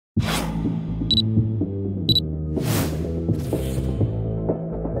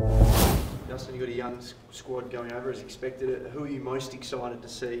got a young squad going over as expected. Who are you most excited to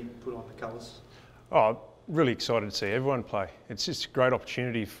see put on the colours? Oh, really excited to see everyone play. It's just a great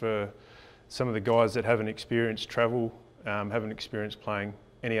opportunity for some of the guys that haven't experienced travel, haven't experienced playing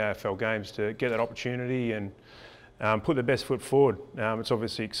any AFL games to get that opportunity and put their best foot forward. It's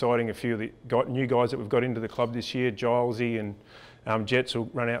obviously exciting. A few of the new guys that we've got into the club this year, Gilesy and Jets, will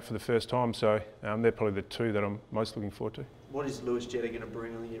run out for the first time, so they're probably the two that I'm most looking forward to. What is Lewis Jetta going to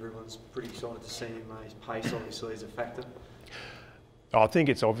bring? I think everyone's pretty excited to see him. His pace obviously is a factor. I think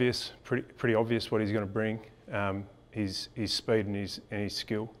it's obvious, pretty obvious what he's going to bring. His speed and his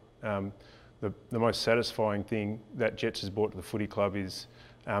skill. The most satisfying thing that Jets has brought to the footy club is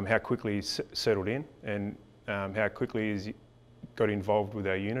how quickly he's settled in and how quickly he's got involved with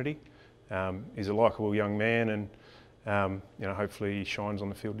our unity. He's a likeable young man, and hopefully he shines on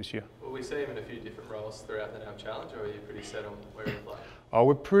the field this year. Will we see him in a few different roles throughout the NAB Challenge, or are you pretty set on where he'll play? Oh,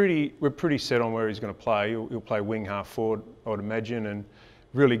 we're pretty set on where he's going to play. He'll play wing, half forward, I'd imagine, and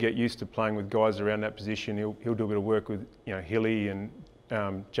really get used to playing with guys around that position. He'll do a bit of work with Hilly and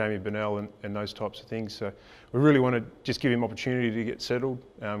Jamie Burnell and those types of things. So we really want to just give him opportunity to get settled,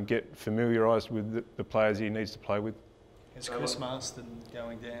 get familiarised with the players he needs to play with. Has Chris Marston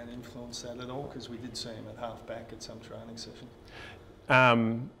going down influenced that at all? Because we did see him at half back at some training session.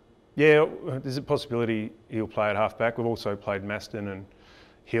 Yeah, there's a possibility he'll play at half back. We've also played Maston and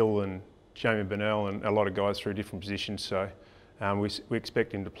Hill and Jamie Burnell and a lot of guys through different positions. So we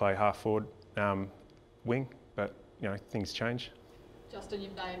expect him to play half forward, wing, but things change. Justin,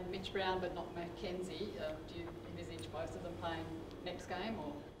 you've named Mitch Brown but not Mackenzie. Do you envisage both of them playing next game?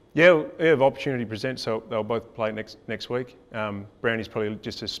 Or? Yeah, if opportunity presents, so they'll both play next week. Brownie's probably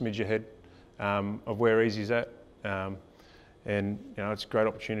just a smidge ahead of where Easy's at, and it's a great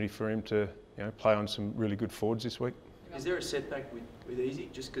opportunity for him to play on some really good forwards this week. Is there a setback with Easy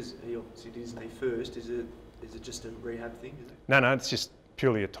just because he obviously didn't play first? Is it just a rehab thing? Is it? No, it's just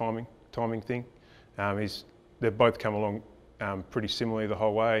purely a timing thing. They've both come along pretty similarly the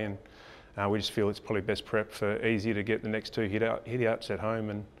whole way, and we just feel it's probably best prep for Easy to get the next two hit outs at home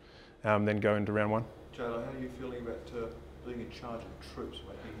and then go into round one. Jayla, how are you feeling about being in charge of troops,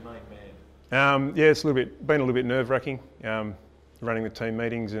 being main man? Yeah, it's been a little bit nerve-wracking running the team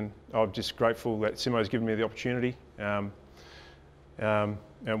meetings, and I'm just grateful that Simo's given me the opportunity, and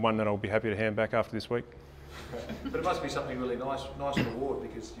one that I'll be happy to hand back after this week. But it must be something really nice reward,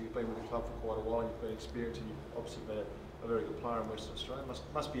 because you've been with the club for quite a while, you've been experienced, and you've obviously been a very good player in Western Australia.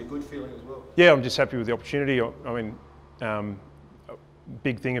 Must be a good feeling as well. Yeah, I'm just happy with the opportunity. I mean, a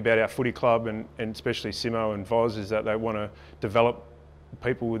big thing about our footy club and especially Simo and Voz is that they want to develop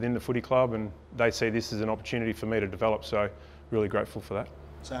people within the footy club, and they see this as an opportunity for me to develop, so really grateful for that.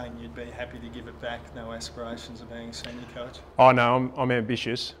 Saying you'd be happy to give it back, no aspirations of being a senior coach? Oh no, I'm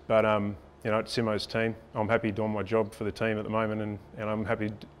ambitious, but it's Simo's team. I'm happy doing my job for the team at the moment, and I'm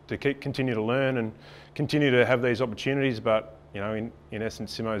happy to continue to learn and continue to have these opportunities, but in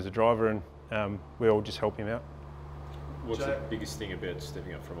essence Simo's the driver, and we all just help him out. What's the biggest thing about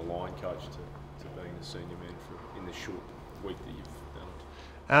stepping up from a line coach to being the senior man in the short week that you've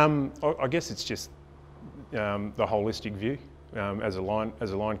done it? I guess it's just the holistic view. As a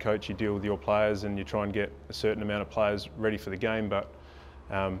line coach, you deal with your players and you try and get a certain amount of players ready for the game. But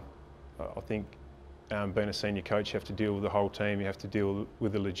I think being a senior coach, you have to deal with the whole team. You have to deal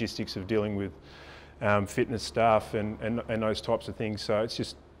with the logistics of dealing with fitness staff and those types of things. So it's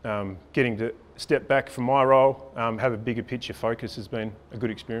just getting to step back from my role, have a bigger picture focus has been a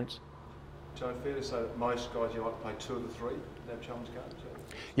good experience. Joe, fair to say that most guys you like to play 2 of the 3 NAB Challenge games?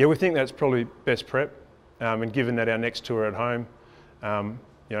 Yeah, we think that's probably best prep, and given that our next 2 are at home,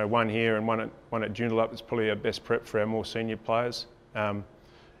 one here and one at Joondalup, it's probably our best prep for our more senior players. I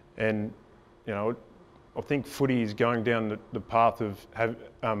think footy is going down the path of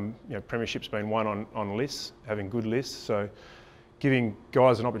premierships being won on lists, having good lists. So giving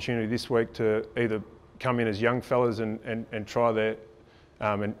guys an opportunity this week to either come in as young fellas and try their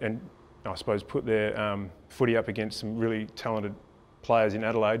and I suppose put their footy up against some really talented players in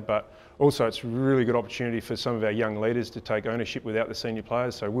Adelaide, but also it's a really good opportunity for some of our young leaders to take ownership without the senior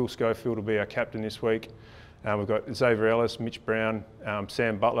players. So Will Schofield will be our captain this week. We've got Xavier Ellis, Mitch Brown,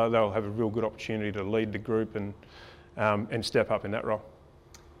 Sam Butler. They'll have a real good opportunity to lead the group and step up in that role.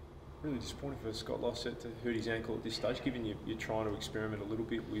 Really disappointing for Scott Lossett to hurt his ankle at this stage, given you're trying to experiment a little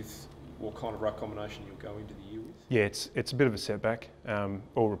bit with what kind of ruck combination you'll go into the year with. Yeah, it's a bit of a setback.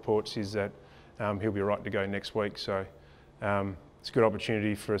 All reports is that he'll be right to go next week. So it's a good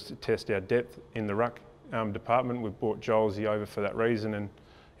opportunity for us to test our depth in the ruck department. We've brought Gilesy over for that reason, and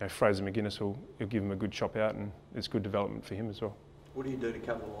Fraser McGuinness will give him a good chop out, and it's good development for him as well. What do you do to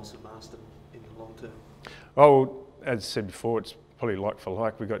cover the loss of Marston in the long term? Oh, as I said before, it's probably like for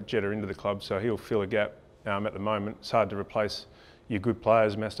like. We got Jetta into the club, so he'll fill a gap at the moment. It's hard to replace your good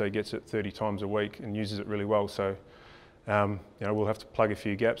players. Masto gets it 30 times a week and uses it really well. So, we'll have to plug a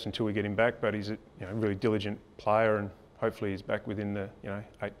few gaps until we get him back. But he's a really diligent player, and hopefully he's back within the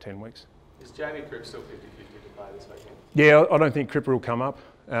 8-10 weeks. Is Jamie Cripps still 50-50 to play this weekend? Yeah, I don't think Cripper will come up.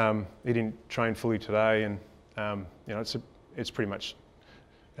 He didn't train fully today, and it's pretty much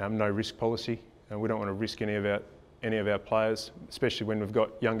no risk policy, and we don't want to risk any of our players, especially when we've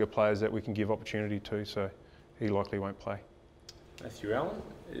got younger players that we can give opportunity to. So he likely won't play. Matthew Allen,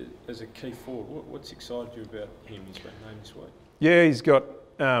 as a key forward, what's excited you about him? He's been named this week. Yeah, he's got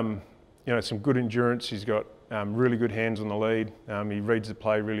some good endurance. He's got really good hands on the lead. He reads the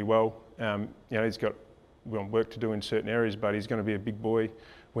play really well. He's got work to do in certain areas, but he's going to be a big boy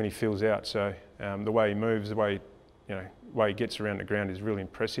when he fills out. So the way he moves, the way he gets around the ground is really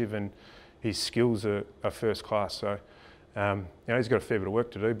impressive, and his skills are first class. So he's got a fair bit of work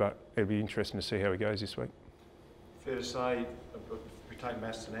to do, but it'll be interesting to see how he goes this week. Fair to say, if we take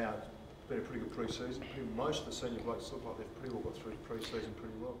Maston out, it's been a pretty good pre-season. Most of the senior blokes look like they've pretty well got through pre-season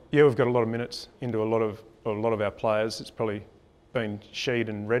pretty well. Yeah, we've got a lot of minutes into a lot of our players. It's probably been Sheed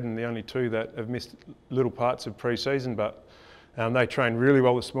and Redden, the only two that have missed little parts of pre-season, but they trained really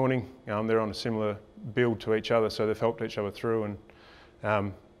well this morning. They're on a similar build to each other, so they've helped each other through,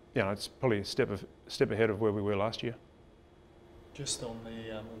 and it's probably a step ahead of where we were last year. Just on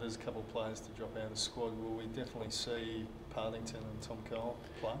the, there's a couple of players to drop out of the squad. Will we definitely see Partington and Tom Cole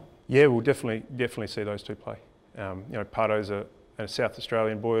play? Yeah, we'll definitely see those two play. Pardo's a South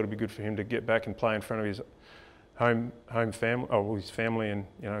Australian boy. It'll be good for him to get back and play in front of his home family, his family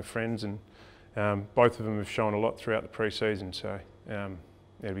and friends, and both of them have shown a lot throughout the pre-season. So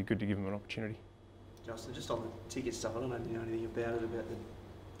it'll be good to give them an opportunity. Justin, just on the ticket stuff, I don't know if you know anything about it, about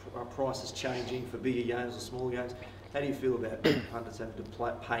the prices changing for bigger games or smaller games. How do you feel about punters having to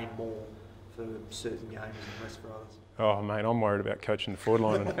pay more for certain games and less for others? Oh, mate, I'm worried about coaching the forward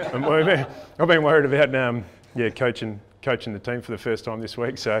line. And I've been worried about coaching the team for the first time this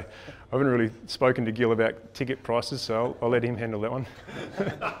week. So I haven't really spoken to Gil about ticket prices, so I'll let him handle that one.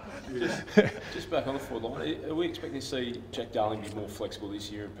 Just back on the forward line, are we expecting to see Jack Darling be more flexible this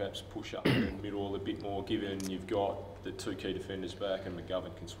year and perhaps push up in the middle a bit more, given you've got the two key defenders back and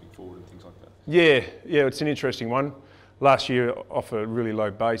McGovern can swing forward and things like that? Yeah, it's an interesting one. Last year, off a really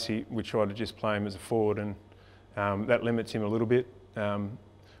low base, we tried to just play him as a forward, and that limits him a little bit.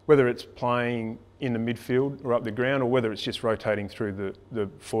 Whether it's playing in the midfield or up the ground, or whether it's just rotating through the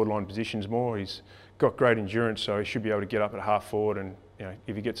forward line positions more, he's got great endurance, so he should be able to get up at half forward, and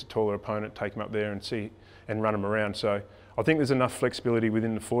if he gets a taller opponent, take him up there and run him around. So I think there's enough flexibility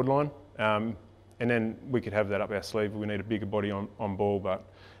within the forward line, and then we could have that up our sleeve. We need a bigger body on ball, but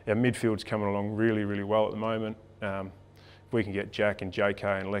our midfield's coming along really, really well at the moment. If we can get Jack and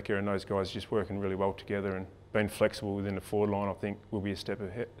JK and Lecker and those guys just working really well together and being flexible within the forward line, I think we'll be a step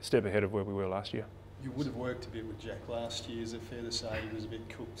ahead of where we were last year. You would have worked a bit with Jack last year. Is it fair to say he was a bit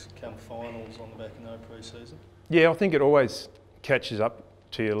cooked come finals on the back of no pre-season? Yeah, I think it always catches up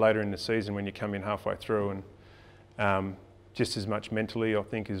to you later in the season when you come in halfway through, and just as much mentally, I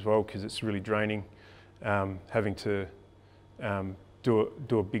think, as well, because it's really draining having to do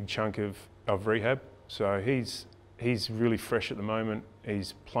a big chunk of rehab. So he's really fresh at the moment.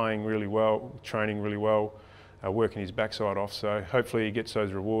 He's playing really well, training really well, working his backside off. So hopefully he gets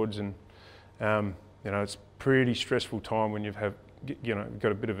those rewards. And it's a pretty stressful time when you've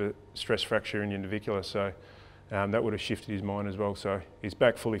got a bit of a stress fracture in your navicular. So that would have shifted his mind as well. So he's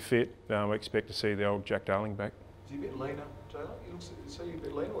back fully fit. We expect to see the old Jack Darling back. Is he a bit leaner, Taylor? Is he a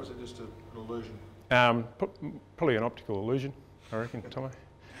bit leaner, or is it just an illusion? Probably an optical illusion, I reckon, Tomo.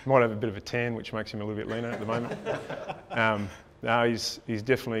 Might have a bit of a tan, which makes him a little bit leaner at the moment. No, he's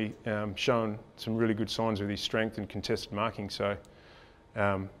definitely shown some really good signs with his strength and contested marking. So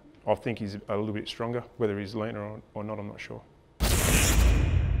I think he's a little bit stronger. Whether he's leaner or not, I'm not sure.